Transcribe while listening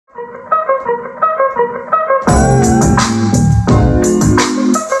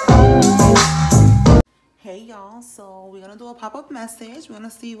little pop-up message. We're going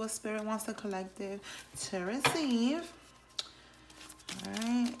to see what Spirit wants the collective to receive. All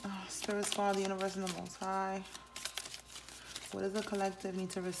right. Spirit, God, the universe, and the Most High. What does the collective need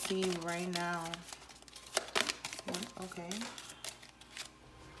to receive right now? Okay.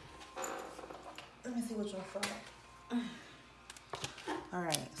 Let me see which one fell. All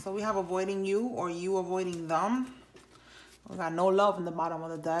right. So we have avoiding you or you avoiding them. We got no love in the bottom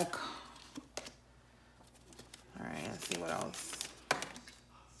of the deck. All right. Let's see what else.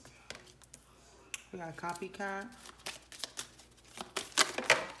 We got copycat.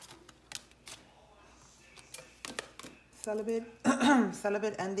 Celibate.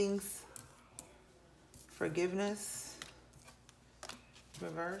 Celibate endings. Forgiveness.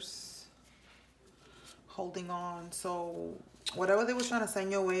 Reverse. Holding on. So whatever they were trying to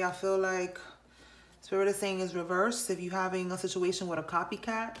send your way, I feel like Spirit is saying is reverse. If you're having a situation with a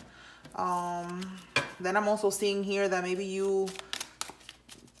copycat. Then I'm also seeing here that maybe you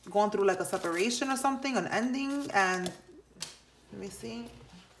going through like a separation or something, an ending. And let me see.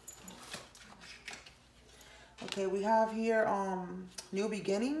 Okay, we have here new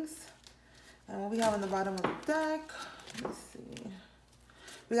beginnings. And what we have on the bottom of the deck, let's see.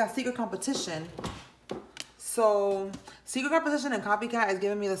 We got secret competition. So secret competition and copycat is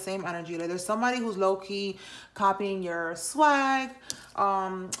giving me the same energy. Like there's somebody who's low-key copying your swag.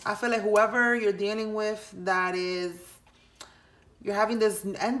 I feel like whoever you're dealing with that is, you're having this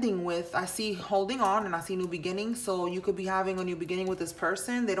ending with, I see holding on and I see new beginnings. So you could be having a new beginning with this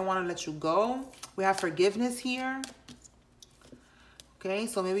person. They don't want to let you go. We have forgiveness here. Okay,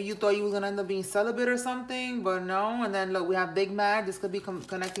 so maybe you thought you was going to end up being celibate or something, but no. And then look, we have Big Mad. This could be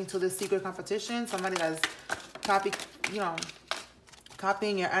connecting to this secret competition. Somebody that's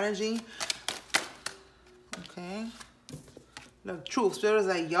copying your energy. Okay. Look, truth. Spirit is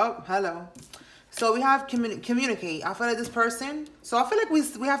like, yup, hello. So we have communicate. I feel like this person. So I feel like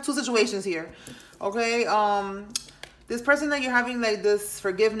we have two situations here. Okay. This person that you're having like this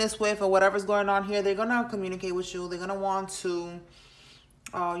forgiveness with or whatever's going on here, they're going to communicate with you. They're going to want to,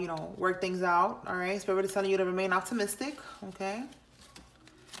 work things out. All right. Spirit is telling you to remain optimistic. Okay.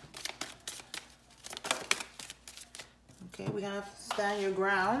 Okay. We have stand your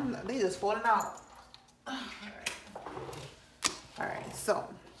ground. They just falling out. All right. All right. So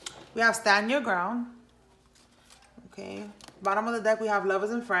we have stand your ground. Okay. Bottom of the deck, we have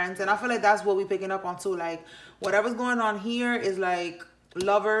lovers and friends. And I feel like that's what we're picking up on too. Like whatever's going on here is like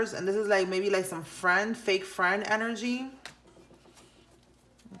lovers. And this is like maybe like some fake friend energy.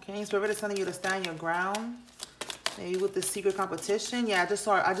 Okay. Spirit is telling you to stand your ground. Maybe with this secret competition. Yeah, I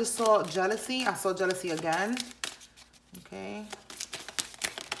just saw jealousy. I saw jealousy again. Okay.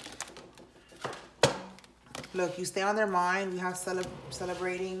 Look, you stay on their mind. We have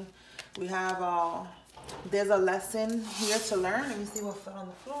celebrating. We have, there's a lesson here to learn. Let me see what fell on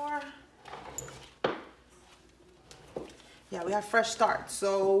the floor. Yeah, we have fresh start.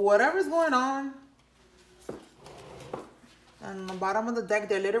 So whatever's going on. And on the bottom of the deck,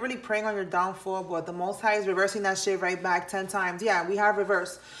 they're literally praying on your downfall. But the Most High is reversing that shit right back 10 times. Yeah, we have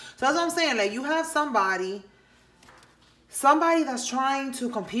reverse. So that's what I'm saying. Like you have somebody that's trying to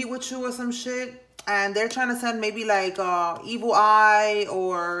compete with you or some shit. And they're trying to send maybe like evil eye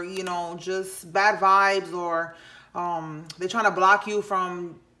or, just bad vibes, or they're trying to block you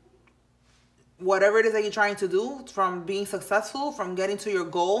from whatever it is that you're trying to do, from being successful, from getting to your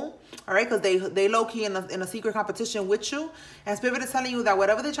goal. All right, because they low-key in a secret competition with you. And Spirit is telling you that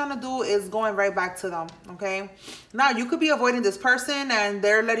whatever they're trying to do is going right back to them. Okay, now you could be avoiding this person and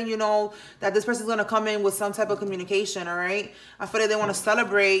they're letting you know that this person's going to come in with some type of communication. All right, I feel like they want to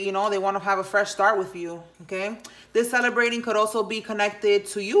celebrate, they want to have a fresh start with you. Okay, this celebrating could also be connected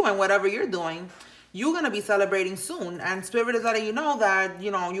to you and whatever you're doing. You're going to be celebrating soon. And Spirit is letting you know that,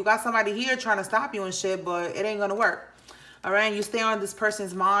 you got somebody here trying to stop you and shit, but it ain't going to work. All right. You stay on this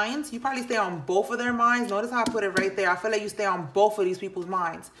person's minds. You probably stay on both of their minds. Notice how I put it right there. I feel like you stay on both of these people's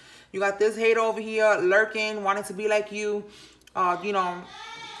minds. You got this hater over here lurking, wanting to be like you,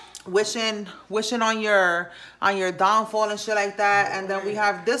 wishing on your downfall and shit like that. And then we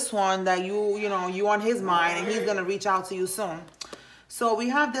have this one that you on his mind, and he's going to reach out to you soon. So we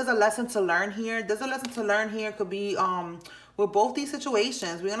have, there's a lesson to learn here. There's a lesson to learn here. Could be with both these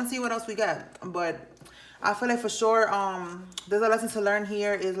situations. We're going to see what else we get. But I feel like for sure, there's a lesson to learn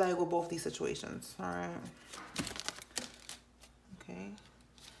here is like with both these situations. All right. Okay.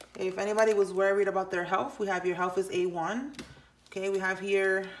 If anybody was worried about their health, we have your health is A1. Okay. We have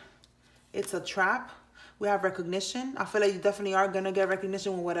here, it's a trap. We have recognition. I feel like you definitely are going to get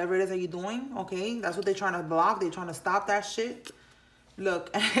recognition with whatever it is that you're doing. Okay. That's what they're trying to block. They're trying to stop that shit. Look,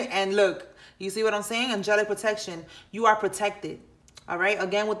 and look, you see what I'm saying? Angelic protection. You are protected. All right.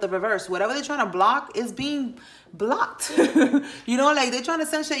 Again, with the reverse, whatever they're trying to block is being blocked. You know, like they're trying to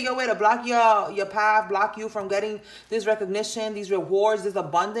send shit your way to block your path, block you from getting this recognition, these rewards, this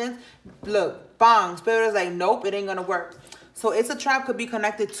abundance. Look, bang, Spirit is like, nope, it ain't gonna work. So it's a trap, could be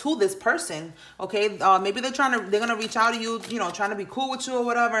connected to this person. Okay, maybe they're gonna reach out to you, you know, trying to be cool with you or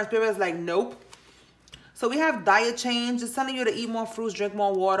whatever, and Spirit is like, nope. So we have diet change. It's telling you to eat more fruits, drink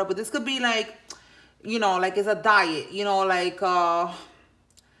more water, but this could be like, you know, like it's a diet, you know, like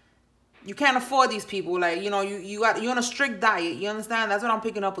you can't afford these people, like, you know, you're on a strict diet, you understand? That's what I'm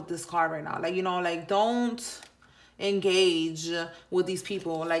picking up with this card right now. Like, you know, like, don't engage with these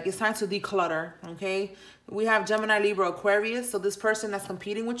people. Like, it's time to declutter. Okay, we have Gemini, Libra, Aquarius. So this person that's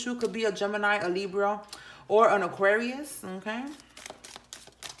competing with you could be a Gemini, a Libra, or an Aquarius. Okay,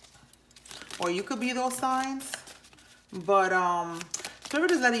 or you could be those signs. But Spirit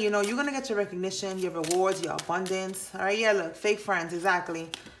is letting you know you're gonna get your recognition, your rewards, your abundance. All right, yeah, look, fake friends,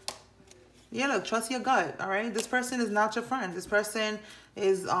 exactly. Yeah, look, trust your gut. All right, this person is not your friend. This person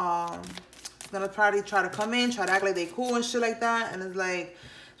is gonna probably try to come in, try to act like they cool and shit like that, and it's like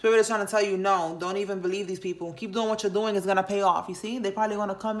Spirit is trying to tell you, no, don't even believe these people. Keep doing what you're doing. It's gonna pay off. You see, they probably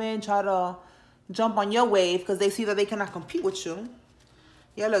gonna come in, try to jump on your wave because they see that they cannot compete with you.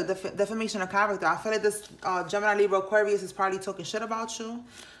 Yeah, look, defamation of character. I feel like this Gemini, Libra, Aquarius is probably talking shit about you.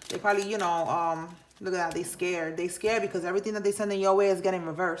 They probably, you know, look at that. They scared. They scared because everything that they send in your way is getting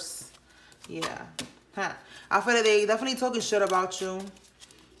reversed. Yeah. Huh. I feel like they definitely talking shit about you.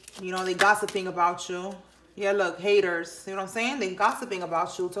 You know, they gossiping about you. Yeah, look, haters. See what I'm saying? They gossiping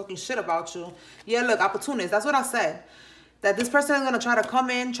about you, talking shit about you. Yeah, look, opportunists. That's what I said. That this person is going to try to come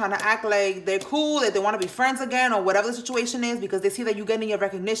in, trying to act like they're cool, that they want to be friends again, or whatever the situation is, because they see that you're getting your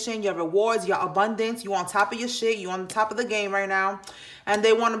recognition, your rewards, your abundance. You're on top of your shit. You're on top of the game right now. And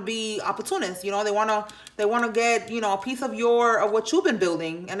they want to be opportunists. You know, they want to get, you know, a piece of what you've been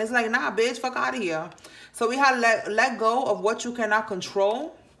building. And it's like, nah, bitch, fuck out of here. So we have let go of what you cannot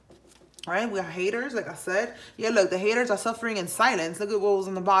control. All right, we are haters, like I said. Yeah, look, the haters are suffering in silence. Look at what was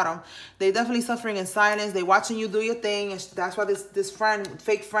on the bottom. They definitely suffering in silence. They watching you do your thing, and that's why this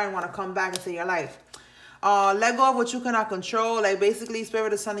fake friend, want to come back into your life. Let go of what you cannot control. Like, basically,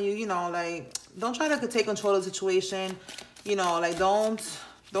 Spirit is telling you, you know, like, don't try to take control of the situation. You know, like, don't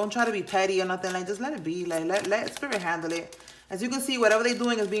try to be petty or nothing. Like, just let it be. Like, let Spirit handle it. As you can see, whatever they're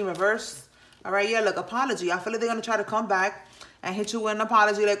doing is being reversed. All right, yeah, look, apology. I feel like they're gonna try to come back and hit you with an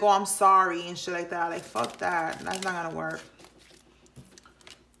apology, like, oh, I'm sorry, and shit like that. Like, fuck that. That's not gonna work.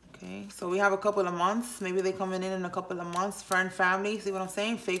 Okay, so we have a couple of months. Maybe they coming in a couple of months. Friend, family, see what I'm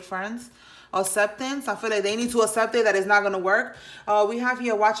saying? Fake friends. Acceptance. I feel like they need to accept it, that it's not gonna work. We have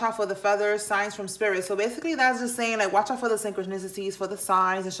here, watch out for the feathers, signs from Spirit. So basically that's just saying, like, watch out for the synchronicities, for the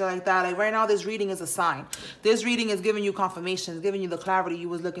signs and shit like that. Like, right now this reading is a sign. This reading is giving you confirmation, giving you the clarity you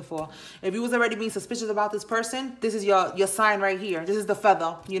was looking for. If you was already being suspicious about this person, this is your sign right here. This is the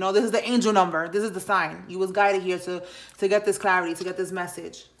feather, you know, this is the angel number. This is the sign. You was guided here to get this clarity, to get this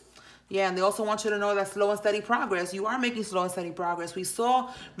message. Yeah, and they also want you to know that slow and steady progress. You are making slow and steady progress. We saw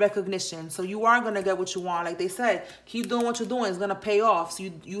recognition. So you are going to get what you want. Like they said, keep doing what you're doing. It's going to pay off.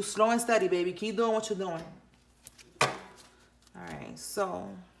 So you slow and steady, baby. Keep doing what you're doing. All right. So,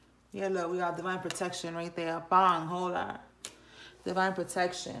 yeah, look, we got divine protection right there. Bang. Hold on. Divine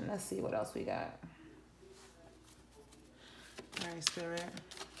protection. Let's see what else we got. All right, Spirit.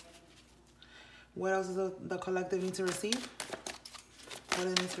 What else does the collective need to receive? What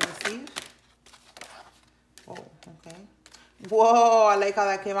do they need to receive? Oh, okay. Whoa, I like how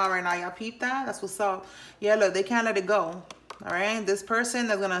that came out right now. Y'all peep that? That's what's up. Yeah, look, they can't let it go. All right? This person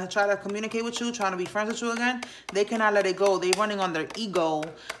that's going to try to communicate with you, trying to be friends with you again, they cannot let it go. They're running on their ego.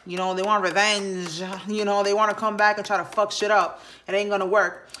 You know, they want revenge. You know, they want to come back and try to fuck shit up. It ain't going to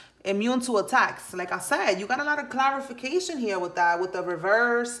work. Immune to attacks. Like I said, you got a lot of clarification here with that, with the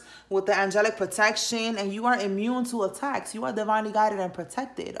reverse, with the angelic protection, and you are immune to attacks. You are divinely guided and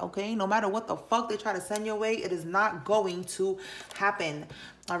protected, okay? No matter what the fuck they try to send your way, it is not going to happen.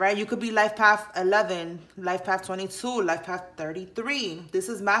 All right, you could be life path 11, life path 22, life path 33. This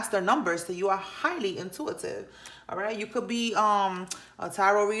is master numbers, so you are highly intuitive. All right, you could be a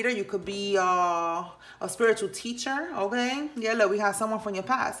tarot reader. You could be a spiritual teacher, okay? Yeah, look, we have someone from your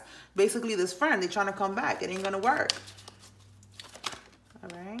past. Basically, this friend, they're trying to come back. It ain't going to work. All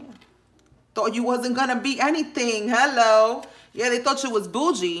right. Thought you wasn't going to be anything. Hello. Yeah, they thought you was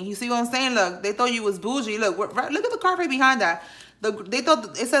bougie. You see what I'm saying? Look, they thought you was bougie. Look, look at the card right behind that. They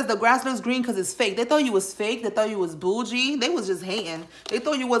thought, it says the grass looks green because it's fake. They thought you was fake. They thought you was bougie. They was just hating. They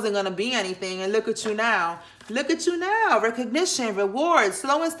thought you wasn't going to be anything. And look at you now. Look at you now. Recognition, rewards,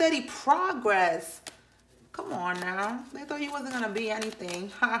 slow and steady progress. Come on now. They thought you wasn't going to be anything.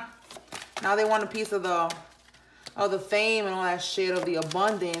 Ha. Now they want a piece of the fame and all that shit, of the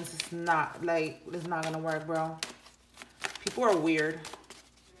abundance. It's not, like, it's not going to work, bro. People are weird.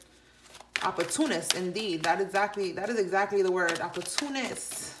 Opportunist, indeed. That is exactly the word.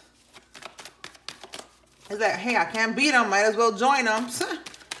 Opportunist. It's like, hey, I can't beat them. Might as well join them.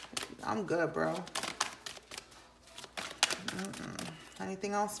 I'm good, bro.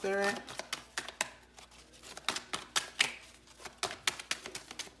 Anything else, Spirit?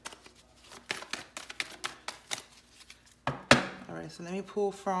 All right, so let me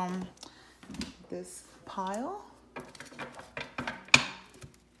pull from this pile.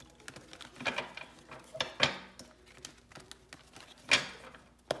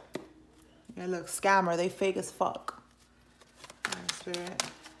 Yeah, look, scammer. They fake as fuck. All right, Spirit.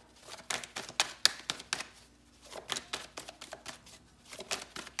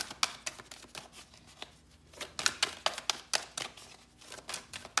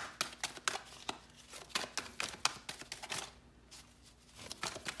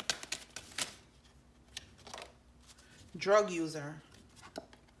 Drug user.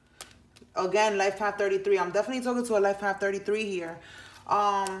 Again, life path 33. I'm definitely talking to a life path 33 here.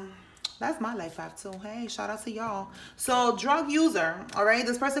 That's my life path too. Hey, shout out to y'all. So, drug user, all right?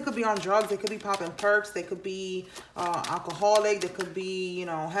 This person could be on drugs. They could be popping perks. They could be alcoholic. They could be, you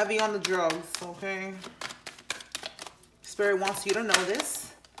know, heavy on the drugs, okay? Spirit wants you to know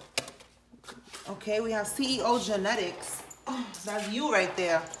this. Okay, we have CEO Genetics. Oh, that's you right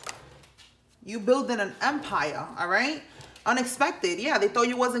there. You building an empire, all right? Unexpected. Yeah, they thought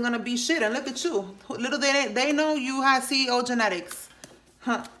you wasn't going to be shit. And look at you. Little they know you had CEO Genetics.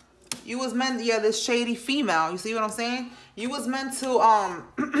 Huh. You was meant, yeah, this shady female. You see what I'm saying? You was meant to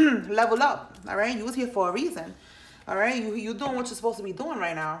level up, all right? You was here for a reason, all right? You doing what you're supposed to be doing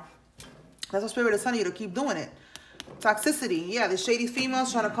right now. That's what Spirit is telling you, to keep doing it. Toxicity. Yeah, the shady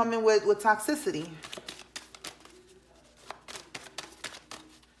females trying to come in with toxicity.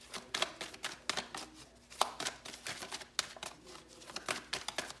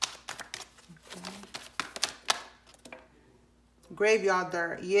 Graveyard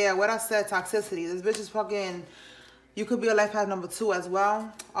dirt. Yeah, what I said, toxicity. This bitch is fucking, you could be a life path number 2 as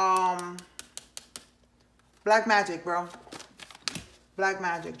well. Black magic, bro. Black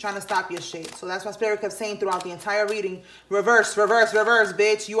magic. Trying to stop your shit. So that's what Spirit kept saying throughout the entire reading. Reverse, reverse, reverse,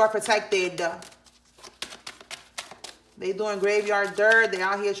 bitch. You are protected. They doing graveyard dirt. They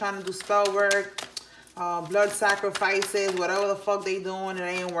out here trying to do spell work. Blood sacrifices. Whatever the fuck they doing, it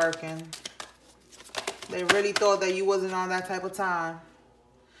ain't working. They really thought that you wasn't on that type of time.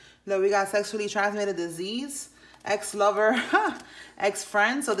 Look, we got sexually transmitted disease, ex-lover,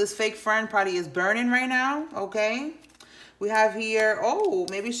 ex-friend. So this fake friend probably is burning right now, okay? We have here, oh,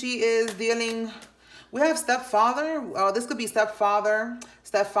 maybe she is dealing, we have stepfather. This could be stepfather,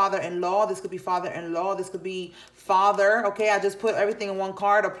 stepfather-in-law. This could be father-in-law. This could be father, okay? I just put everything in one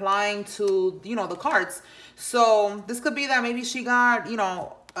card applying to, you know, the cards. So this could be that maybe she got, you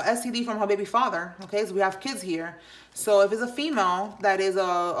know, a STD from her baby father, okay? So we have kids here. So if it's a female that is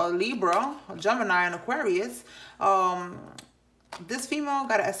a Libra, a Gemini, and Aquarius, this female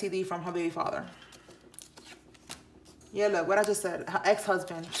got an STD from her baby father. Yeah, look, what I just said, her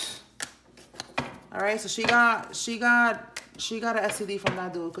ex-husband. All right, so she got an STD from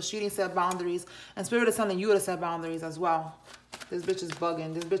that dude because she didn't set boundaries. And Spirit is telling you to set boundaries as well. This bitch is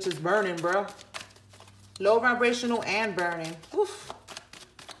bugging. This bitch is burning, bro. Low vibrational and burning. Oof.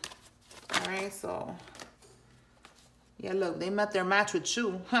 All right, so yeah, look, they met their match with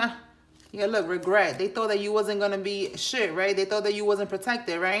you. Huh? Yeah, look, regret. They thought that you wasn't gonna be shit, right? They thought that you wasn't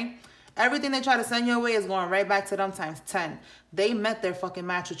protected, right? Everything they try to send your way is going right back to them times 10. They met their fucking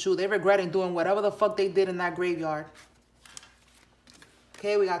match with you. They're regretting doing whatever the fuck they did in that graveyard.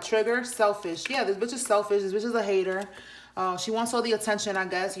 Okay, we got trigger, selfish. Yeah, this bitch is selfish. This bitch is a hater. She wants all the attention, I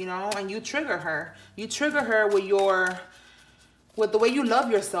guess, you know, and you trigger her. You trigger her with the way you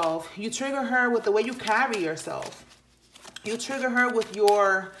love yourself. You trigger her with the way you carry yourself. You trigger her with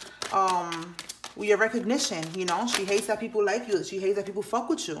your recognition, you know. She hates that people like you. She hates that people fuck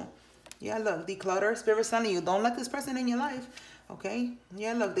with you. Yeah, look, declutter. Spirit's telling you, don't let this person in your life, okay?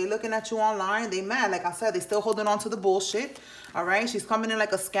 Yeah, look, they looking at you online. They mad. Like I said, they still holding on to the bullshit, all right? She's coming in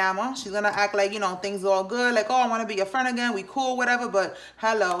like a scammer. She's going to act like, you know, things are all good. Like, oh, I want to be your friend again. We cool, whatever. But,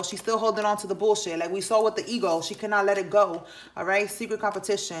 hello, she's still holding on to the bullshit. Like we saw with the ego. She cannot let it go, all right? Secret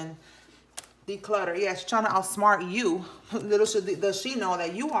competition. Declutter. Yeah, she's trying to outsmart you. Little does she know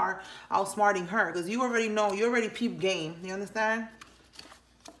that you are outsmarting her, because you already know, you already peep game. You understand?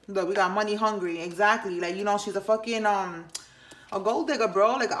 Look, we got money hungry. Exactly. Like, you know, she's a fucking a gold digger,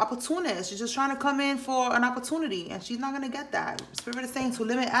 bro. Like an opportunist. She's just trying to come in for an opportunity, and she's not gonna get that. Spirit is saying to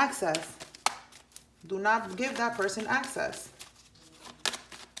limit access. Do not give that person access.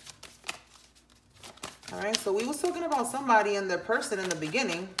 All right, so we was talking about somebody and their person in the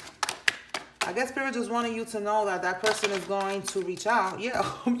beginning. I guess Spirit just wanted you to know that that person is going to reach out. Yeah,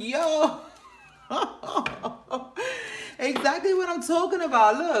 yo. Exactly what I'm talking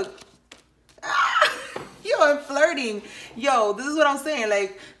about. Look. Yo, I'm flirting. Yo, this is what I'm saying.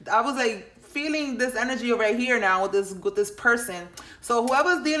 Like, I was like feeling this energy right here now with this person. So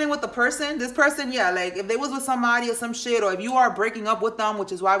whoever's dealing with the person, this person, yeah, like if they was with somebody or some shit, or if you are breaking up with them,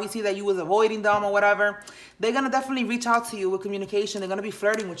 which is why we see that you was avoiding them or whatever, they're gonna definitely reach out to you with communication. They're gonna be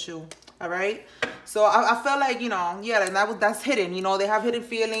flirting with you. All right. So I felt like, you know, yeah, like that's hidden. You know, they have hidden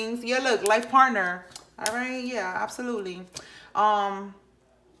feelings. Yeah, look, life partner. All right. Yeah, absolutely. I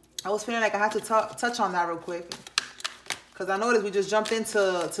was feeling like I had to touch on that real quick, because I noticed we just jumped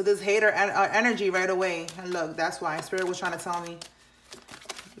into this hater energy right away. And look, that's why Spirit was trying to tell me,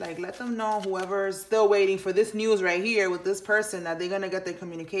 like, let them know, whoever's still waiting for this news right here with this person, that they're going to get their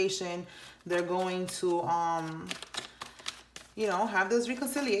communication. They're going to, you know, have this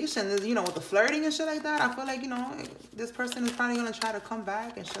reconciliation, you know, with the flirting and shit like that. I feel like, you know, this person is probably going to try to come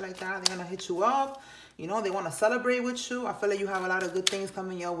back and shit like that. They're going to hit you up. You know, they want to celebrate with you. I feel like you have a lot of good things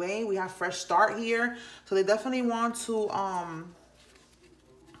coming your way. We have fresh start here. So they definitely want to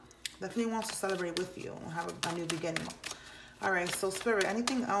celebrate with you and have a new beginning. All right, so Spirit,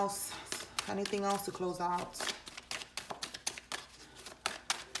 anything else? Anything else to close out?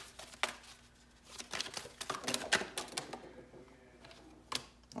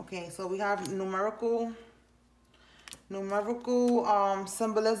 Okay, so we have numerical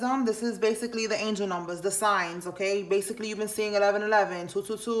symbolism. This is basically the angel numbers, the signs, okay? Basically, you've been seeing 1111,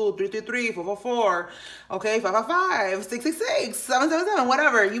 222, 333, 444, okay, 555, 666, 777,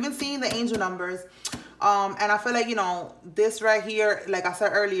 whatever. You've been seeing the angel numbers. And I feel like, you know, this right here, like I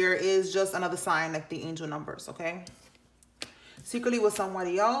said earlier, is just another sign, like the angel numbers, okay? Secretly with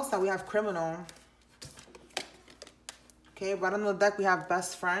somebody else. Now we have criminal. Okay, bottom of the deck, we have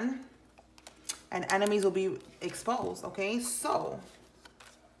best friend. And enemies will be exposed, okay? So,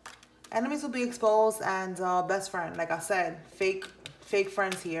 enemies will be exposed, and best friend. Like I said, fake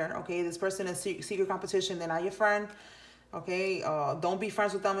friends here, okay? This person is secret competition. They're not your friend, okay? Don't be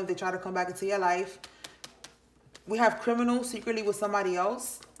friends with them if they try to come back into your life. We have criminal secretly with somebody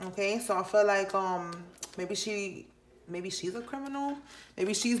else, okay? So I feel like maybe she's a criminal.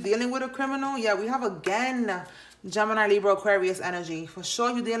 Maybe she's dealing with a criminal. Yeah, we have again Gemini, Libra, Aquarius energy. For sure,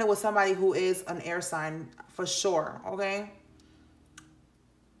 you're dealing with somebody who is an air sign. For sure, okay?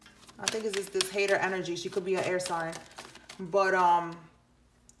 I think it's this hater energy. She could be an air sign. But,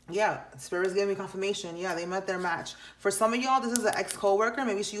 yeah, Spirit's giving me confirmation. Yeah, they met their match. For some of y'all, this is an ex-co-worker.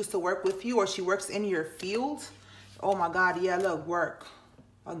 Maybe she used to work with you, or she works in your field. Oh, my God. Yeah, look, work.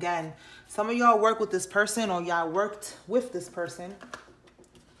 Again, some of y'all work with this person, or y'all worked with this person.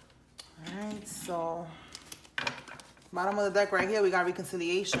 All right, so bottom of the deck right here, we got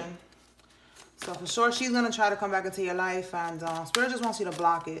reconciliation. So for sure, she's going to try to come back into your life, and Spirit just wants you to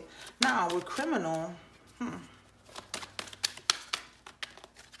block it. Now, with criminal,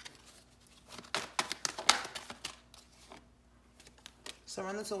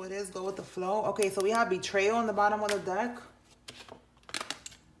 surrender to what it is, go with the flow. Okay, so we have betrayal on the bottom of the deck.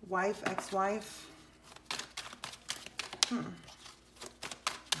 Wife, ex-wife.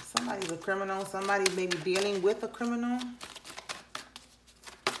 Somebody's a criminal. Somebody's maybe dealing with a criminal.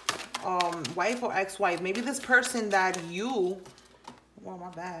 Wife or ex-wife. Maybe this person that you... Well, my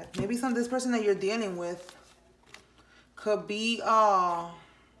bad. Maybe this person that you're dealing with could be a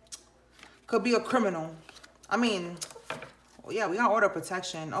criminal. I mean, yeah, we got order of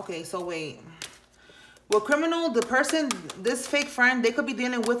protection. Okay, so wait. Well, criminal, the person, this fake friend, they could be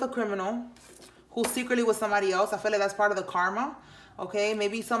dealing with a criminal who's secretly with somebody else. I feel like that's part of the karma. Okay,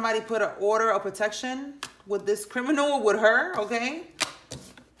 maybe somebody put an order of protection with this criminal, with her, okay?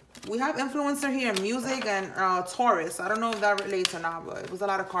 We have influencer here, music, and Taurus. I don't know if that relates or not, but it was a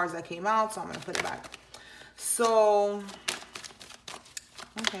lot of cards that came out, so I'm going to put it back. So,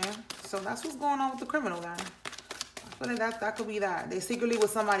 okay, so that's what's going on with the criminal then. I feel like that could be that. They secretly with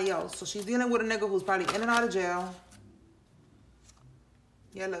somebody else. So she's dealing with a nigga who's probably in and out of jail.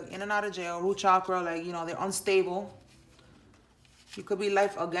 Yeah, look, in and out of jail. Root chakra, like, you know, they're unstable. You could be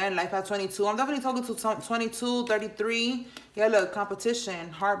life again, life at 22. I'm definitely talking to 22, 33. Yeah, look, competition,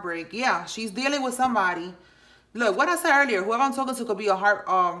 heartbreak. Yeah, she's dealing with somebody. Look, what I said earlier, whoever I'm talking to could be a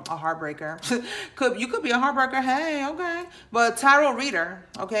heartbreaker. You could be a heartbreaker. Hey, okay. But tarot reader,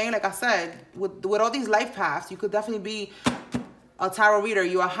 okay? Like I said, with all these life paths, you could definitely be a tarot reader.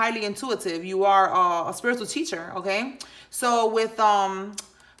 You are highly intuitive. You are a spiritual teacher, okay? So with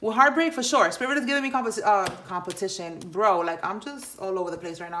heartbreak, for sure. Spirit is giving me competition. Bro, like, I'm just all over the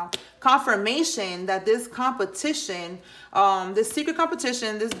place right now. Confirmation that this competition, this secret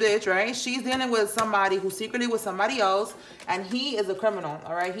competition, this bitch, right? She's dealing with somebody who's secretly with somebody else, and he is a criminal,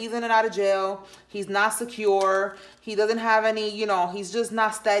 all right? He's in and out of jail. He's not secure. He doesn't have any, you know, he's just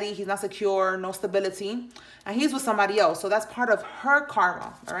not steady. He's not secure, no stability. And he's with somebody else. So that's part of her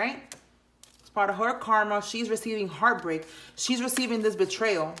karma, all right? Part of her karma. She's receiving heartbreak. She's receiving this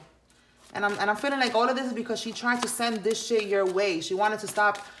betrayal, and I'm feeling like all of this is because she tried to send this shit your way. She wanted to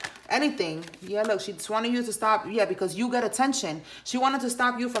stop anything. Yeah, look, she just wanted you to stop. Yeah, because you get attention. She wanted to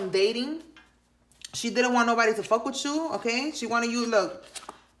stop you from dating. She didn't want nobody to fuck with you. Okay, she wanted you, look,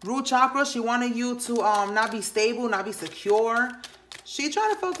 root chakra. She wanted you to not be stable, not be secure. She tried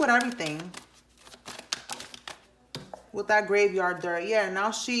to fuck with everything. With that graveyard dirt. Yeah,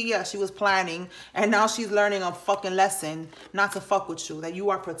 now she was planning. And now she's learning a fucking lesson not to fuck with you. That you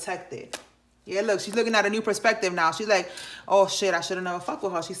are protected. Yeah, look, she's looking at a new perspective now. She's like, oh, shit, I should have never fucked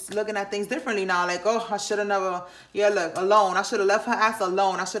with her. She's looking at things differently now. Like, oh, I should have never, yeah, look, alone. I should have left her ass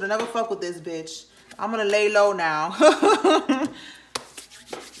alone. I should have never fucked with this bitch. I'm going to lay low now.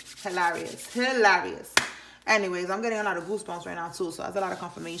 Hilarious. Hilarious. Anyways, I'm getting a lot of goosebumps right now, too. So that's a lot of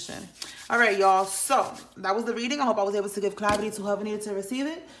confirmation. All right, y'all. So that was the reading. I hope I was able to give clarity to whoever needed to receive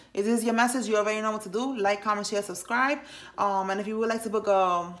it. If this is your message, you already know what to do. Like, comment, share, subscribe. And if you would like to book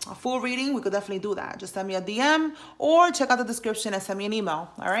a full reading, we could definitely do that. Just send me a DM or check out the description and send me an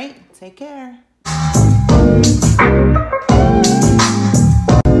email. All right? Take care.